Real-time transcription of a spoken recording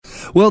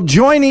Well,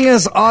 joining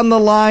us on the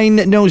line,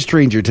 no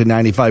stranger to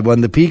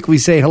 95.1 The Peak, we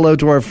say hello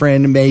to our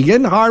friend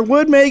Meghan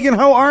Harwood. Meghan,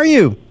 how are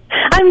you?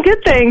 I'm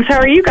good, thanks. How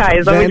are you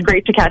guys? Always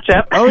great to catch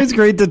up. Always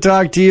great to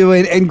talk to you,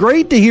 and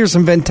great to hear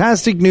some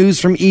fantastic news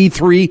from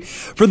E3.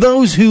 For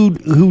those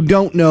who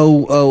don't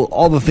know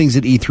all the things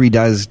that E3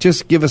 does,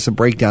 just give us a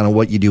breakdown of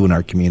what you do in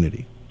our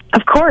community.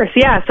 Of course,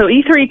 yeah. So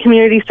E3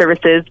 Community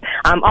Services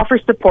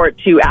offers support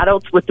to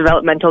adults with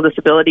developmental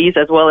disabilities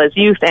as well as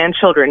youth and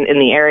children in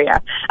the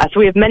area. So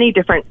we have many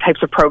different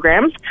types of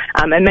programs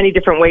and many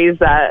different ways,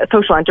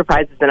 social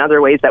enterprises and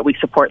other ways that we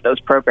support those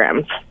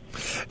programs.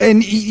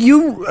 And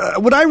you,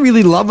 what I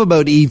really love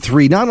about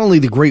E3, not only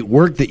the great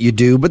work that you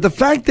do, but the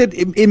fact that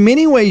in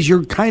many ways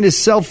you're kind of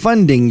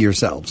self-funding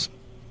yourselves.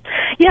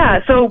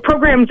 Yeah, so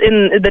programs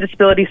in the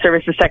disability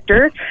services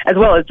sector, as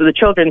well as the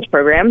children's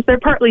programs, they're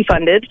partly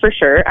funded, for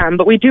sure,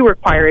 but we do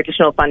require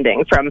additional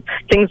funding from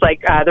things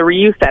like the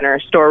Reuse Center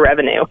store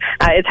revenue.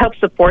 It helps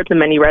support the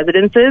many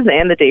residences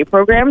and the day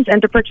programs and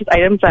to purchase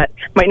items that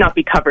might not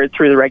be covered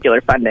through the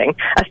regular funding,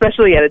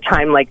 especially at a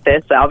time like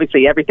this.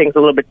 Obviously, everything's a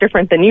little bit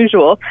different than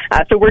usual,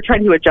 so we're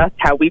trying to adjust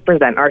how we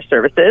present our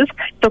services.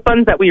 So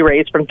funds that we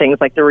raise from things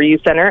like the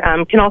Reuse Center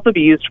can also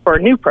be used for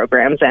new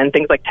programs and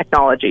things like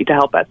technology to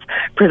help us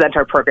present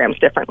our programs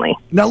differently.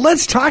 Now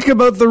let's talk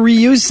about the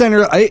Reuse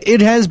Center. It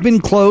has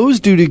been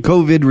closed due to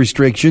COVID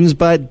restrictions,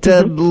 but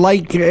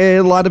like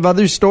a lot of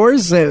other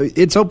stores,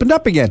 it's opened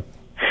up again.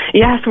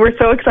 Yes, we're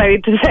so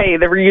excited to say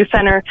the Reuse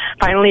Center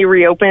finally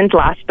reopened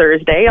last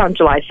Thursday on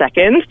July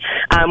 2nd.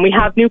 We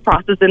have new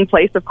processes in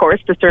place, of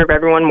course, to serve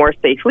everyone more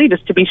safely,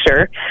 just to be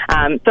sure.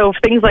 So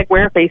things like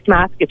wear a face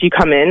mask if you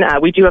come in.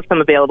 We do have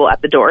some available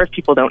at the door if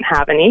people don't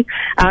have any.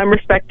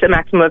 Respect a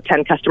maximum of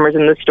 10 customers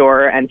in the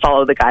store and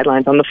follow the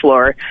guidelines on the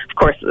floor. Of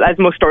course, as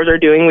most stores are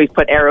doing, we've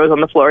put arrows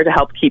on the floor to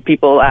help keep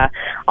people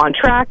on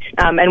track.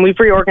 And we've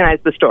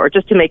reorganized the store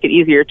just to make it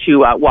easier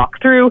to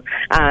walk through.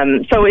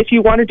 So if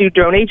you want to do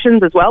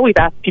donations as well, we've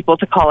asked people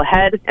to call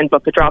ahead and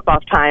book a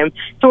drop-off time.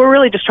 So we're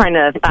really just trying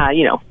to,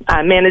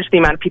 manage the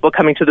amount of people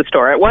coming to the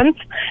store at once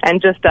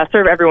and just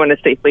serve everyone as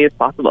safely as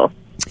possible.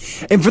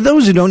 And for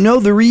those who don't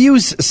know, the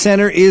Reuse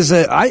Center is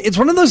it's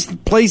one of those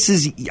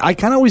places I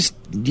kind of always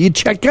you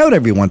check out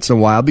every once in a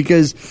while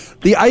because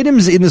the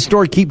items in the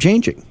store keep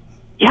changing.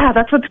 Yeah,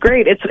 that's what's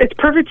great. It's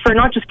perfect for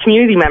not just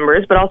community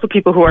members, but also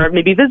people who are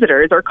maybe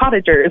visitors or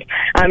cottagers.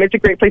 It's a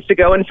great place to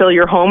go and fill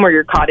your home or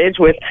your cottage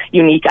with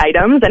unique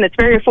items, and it's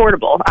very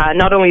affordable.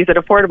 Not only is it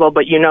affordable,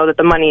 but you know that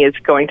the money is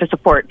going to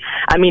support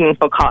a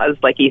meaningful cause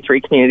like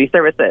E3 Community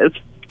Services.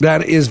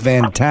 That is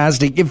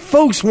fantastic. If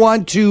folks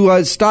want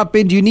to stop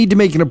in, do you need to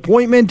make an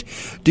appointment?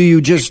 Do you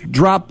just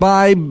drop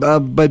by,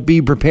 but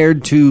be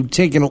prepared to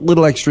take a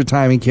little extra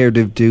time and care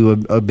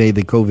to obey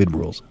the COVID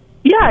rules?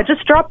 Yeah,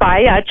 just drop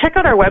by. Check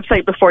out our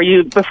website before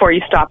you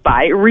stop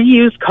by,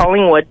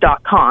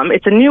 reusecollingwood.com.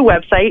 It's a new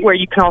website where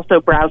you can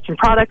also browse some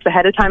products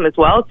ahead of time as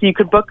well. So you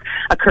could book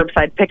a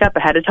curbside pickup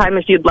ahead of time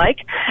if you'd like.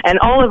 And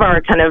all of our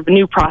kind of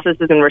new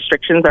processes and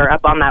restrictions are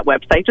up on that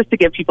website just to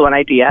give people an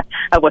idea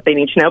of what they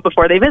need to know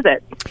before they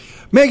visit.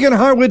 Meghan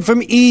Harwood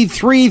from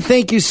E3,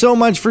 thank you so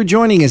much for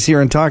joining us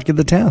here on Talk of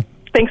the Town.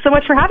 Thanks so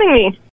much for having me.